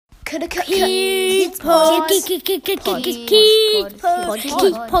Kids Pod.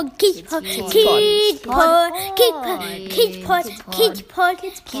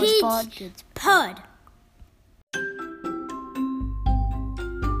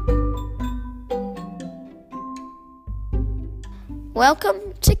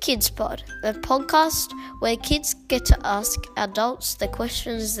 Welcome to Kids Pod, the podcast where kids get to ask adults the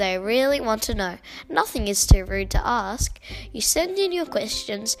questions they really want to know. Nothing is too rude to ask. You send in your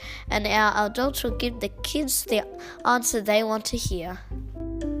questions and our adults will give the kids the answer they want to hear.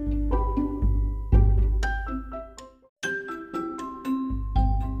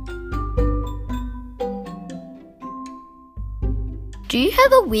 Do you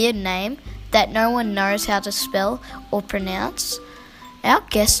have a weird name that no one knows how to spell or pronounce? Our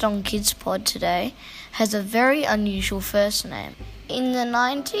guest on Kids Pod today has a very unusual first name. In the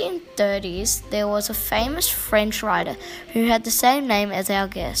 1930s, there was a famous French writer who had the same name as our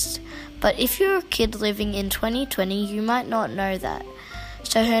guest. But if you're a kid living in 2020, you might not know that.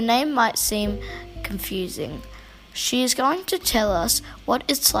 So her name might seem confusing. She is going to tell us what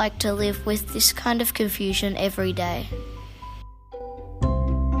it's like to live with this kind of confusion every day.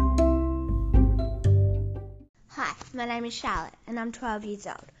 Hi, my name is Charlotte and I'm 12 years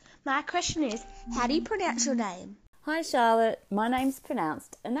old. My question is, how do you pronounce your name? Hi Charlotte, my name's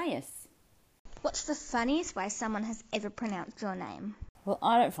pronounced Anais. What's the funniest way someone has ever pronounced your name? Well,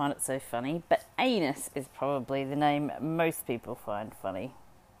 I don't find it so funny, but Anus is probably the name most people find funny.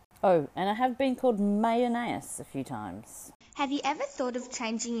 Oh, and I have been called Mayonnaise a few times. Have you ever thought of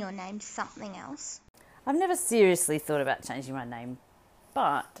changing your name to something else? I've never seriously thought about changing my name,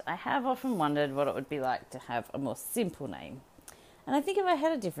 but I have often wondered what it would be like to have a more simple name. And I think if I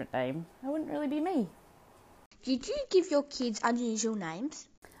had a different name, I wouldn't really be me. Did you give your kids unusual names?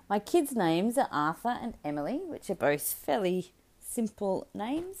 My kids' names are Arthur and Emily, which are both fairly simple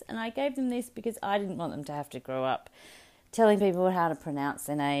names, and I gave them this because I didn't want them to have to grow up telling people how to pronounce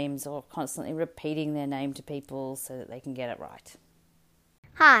their names or constantly repeating their name to people so that they can get it right.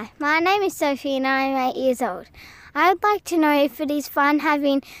 Hi, my name is Sophie and I am 8 years old. I would like to know if it is fun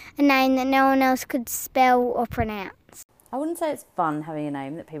having a name that no one else could spell or pronounce. I wouldn't say it's fun having a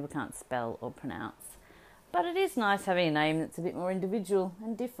name that people can't spell or pronounce, but it is nice having a name that's a bit more individual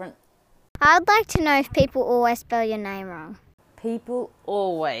and different. I would like to know if people always spell your name wrong. People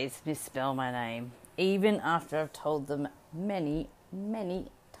always misspell my name, even after I've told them many, many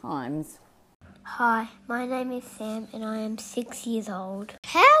times. Hi, my name is Sam and I am 6 years old.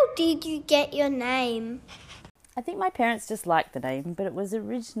 How did you get your name? I think my parents just liked the name, but it was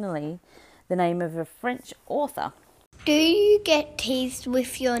originally the name of a French author. Do you get teased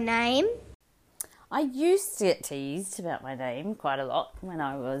with your name? I used to get teased about my name quite a lot when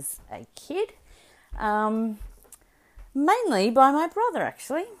I was a kid, mainly by my brother,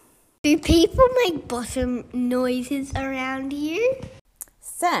 actually. Do people make bottom noises around you?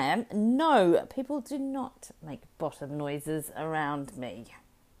 Sam, no, people do not make bottom noises around me.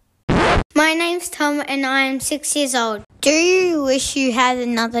 My name's Tom and I am 6 years old. Do you wish you had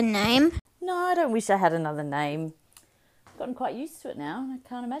another name? No, I don't wish I had another name. I've gotten quite used to it now and I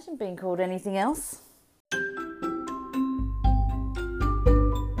can't imagine being called anything else.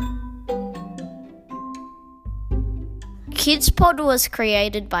 Kids Pod was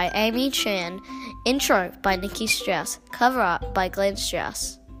created by Amy Chan, intro by Nikki Strauss, cover art by Glenn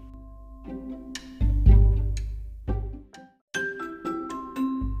Strauss.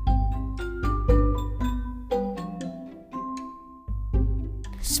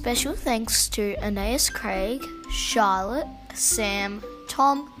 Special thanks to Anais Craig, Charlotte, Sam,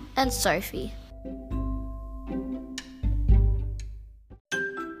 Tom and Sophie.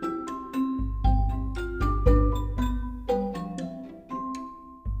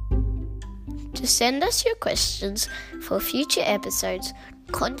 To send us your questions for future episodes,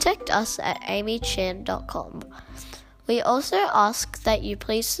 contact us at amychan.com. We also ask that you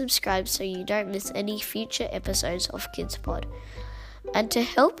please subscribe so you don't miss any future episodes of Kids Pod. And to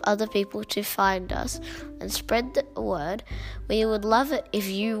help other people to find us and spread the word, we would love it if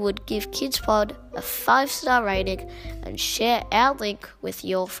you would give Kids Pod a 5-star rating and share our link with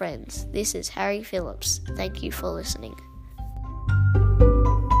your friends. This is Harry Phillips. Thank you for listening.